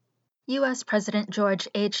US President George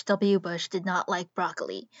H.W. Bush did not like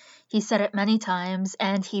broccoli. He said it many times,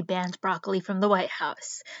 and he banned broccoli from the White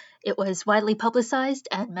House. It was widely publicized,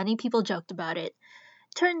 and many people joked about it.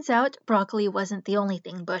 Turns out, broccoli wasn't the only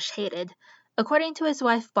thing Bush hated. According to his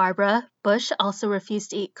wife Barbara, Bush also refused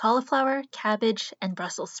to eat cauliflower, cabbage, and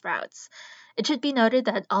Brussels sprouts. It should be noted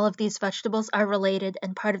that all of these vegetables are related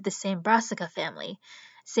and part of the same brassica family.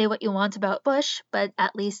 Say what you want about Bush, but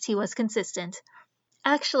at least he was consistent.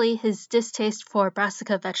 Actually, his distaste for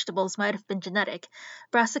brassica vegetables might have been genetic.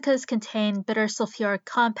 Brassicas contain bitter sulfuric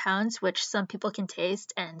compounds, which some people can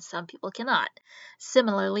taste and some people cannot.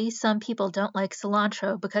 Similarly, some people don't like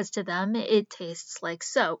cilantro because to them it tastes like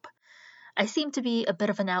soap. I seem to be a bit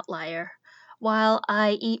of an outlier. While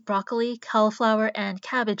I eat broccoli, cauliflower, and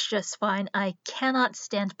cabbage just fine, I cannot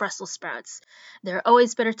stand Brussels sprouts. They're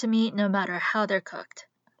always bitter to me, no matter how they're cooked.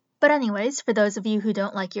 But anyways, for those of you who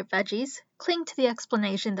don't like your veggies, cling to the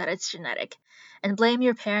explanation that it's genetic, and blame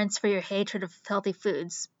your parents for your hatred of healthy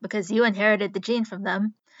foods, because you inherited the gene from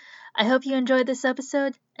them. I hope you enjoyed this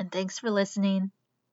episode, and thanks for listening.